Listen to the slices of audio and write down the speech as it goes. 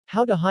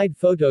How to hide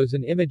photos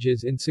and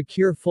images in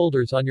secure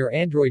folders on your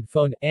Android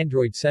phone.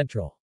 Android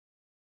Central.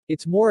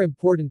 It's more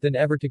important than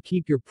ever to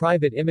keep your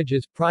private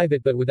images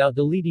private but without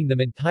deleting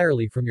them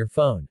entirely from your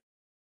phone.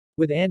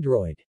 With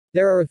Android,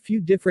 there are a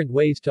few different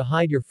ways to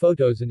hide your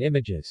photos and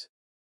images,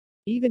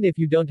 even if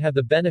you don't have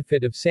the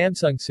benefit of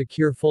Samsung's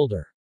secure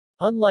folder.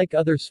 Unlike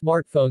other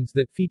smartphones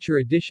that feature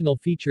additional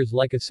features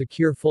like a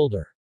secure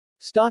folder,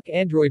 stock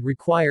Android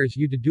requires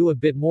you to do a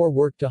bit more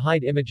work to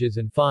hide images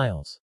and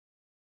files.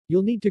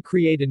 You'll need to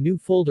create a new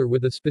folder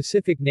with a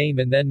specific name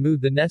and then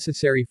move the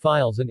necessary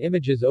files and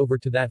images over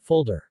to that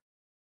folder.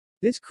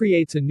 This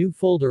creates a new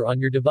folder on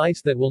your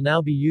device that will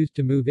now be used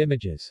to move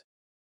images,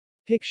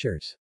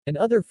 pictures, and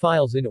other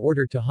files in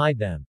order to hide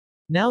them.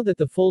 Now that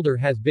the folder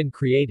has been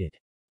created,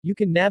 you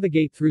can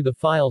navigate through the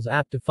Files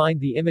app to find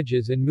the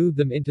images and move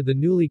them into the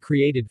newly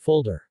created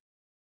folder.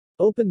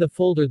 Open the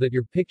folder that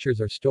your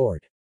pictures are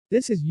stored.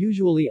 This is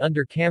usually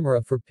under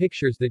Camera for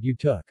pictures that you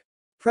took.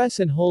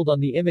 Press and hold on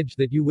the image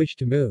that you wish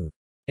to move,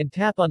 and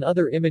tap on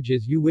other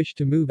images you wish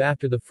to move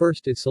after the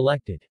first is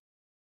selected.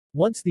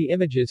 Once the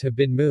images have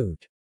been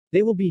moved,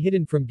 they will be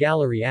hidden from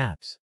gallery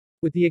apps,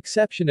 with the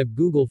exception of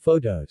Google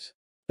Photos.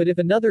 But if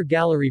another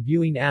gallery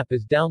viewing app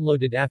is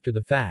downloaded after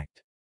the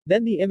fact,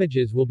 then the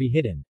images will be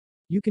hidden.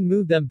 You can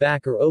move them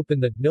back or open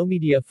the No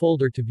Media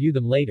folder to view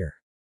them later.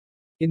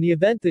 In the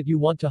event that you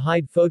want to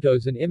hide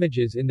photos and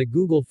images in the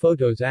Google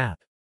Photos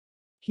app,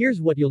 here's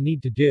what you'll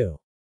need to do.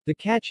 The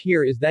catch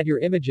here is that your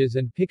images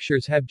and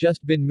pictures have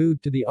just been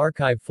moved to the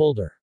archive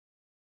folder.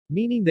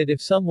 Meaning that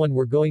if someone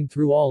were going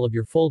through all of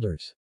your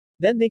folders,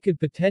 then they could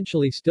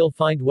potentially still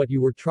find what you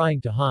were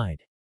trying to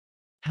hide.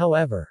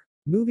 However,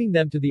 moving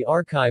them to the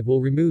archive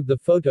will remove the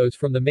photos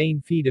from the main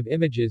feed of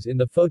images in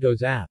the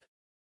Photos app.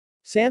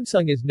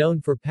 Samsung is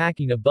known for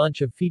packing a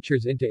bunch of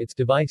features into its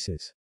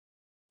devices.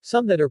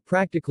 Some that are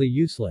practically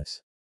useless,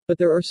 but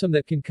there are some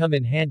that can come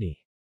in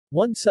handy.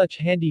 One such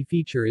handy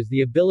feature is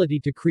the ability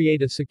to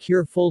create a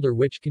secure folder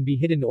which can be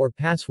hidden or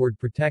password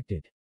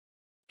protected.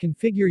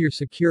 Configure your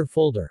secure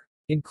folder,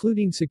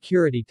 including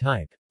security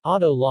type,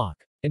 auto lock,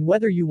 and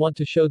whether you want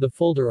to show the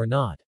folder or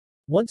not.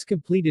 Once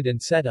completed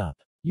and set up,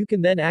 you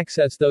can then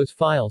access those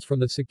files from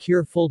the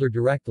secure folder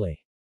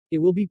directly. It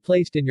will be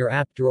placed in your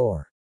app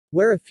drawer,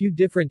 where a few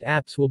different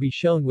apps will be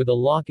shown with a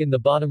lock in the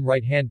bottom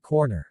right-hand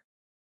corner.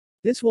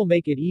 This will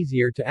make it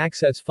easier to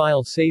access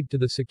files saved to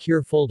the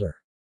secure folder.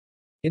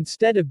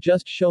 Instead of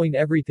just showing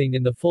everything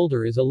in the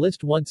folder is a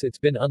list once it's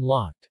been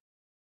unlocked.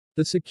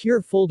 The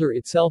secure folder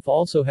itself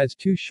also has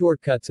two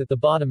shortcuts at the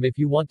bottom if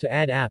you want to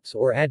add apps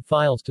or add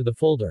files to the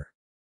folder.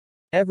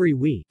 Every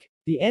week,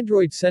 the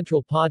Android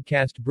Central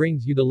podcast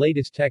brings you the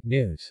latest tech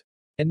news,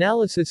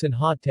 analysis and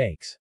hot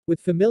takes, with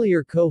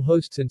familiar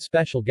co-hosts and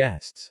special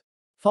guests.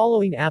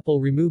 Following Apple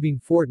removing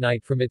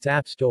Fortnite from its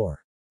App Store,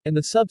 and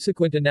the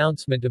subsequent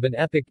announcement of an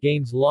Epic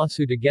Games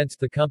lawsuit against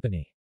the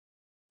company,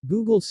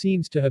 Google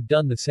seems to have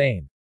done the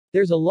same.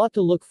 There's a lot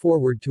to look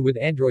forward to with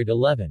Android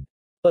 11.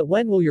 But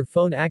when will your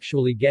phone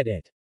actually get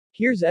it?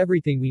 Here's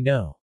everything we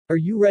know. Are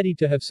you ready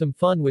to have some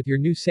fun with your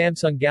new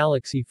Samsung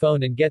Galaxy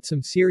phone and get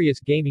some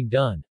serious gaming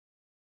done?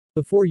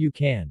 Before you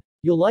can,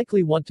 you'll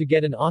likely want to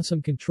get an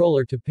awesome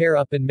controller to pair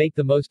up and make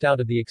the most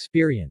out of the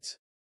experience.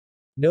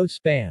 No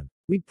spam.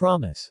 We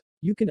promise.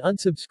 You can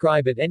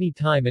unsubscribe at any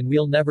time and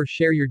we'll never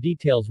share your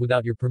details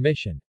without your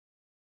permission.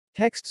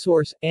 Text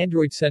source,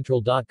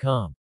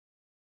 AndroidCentral.com.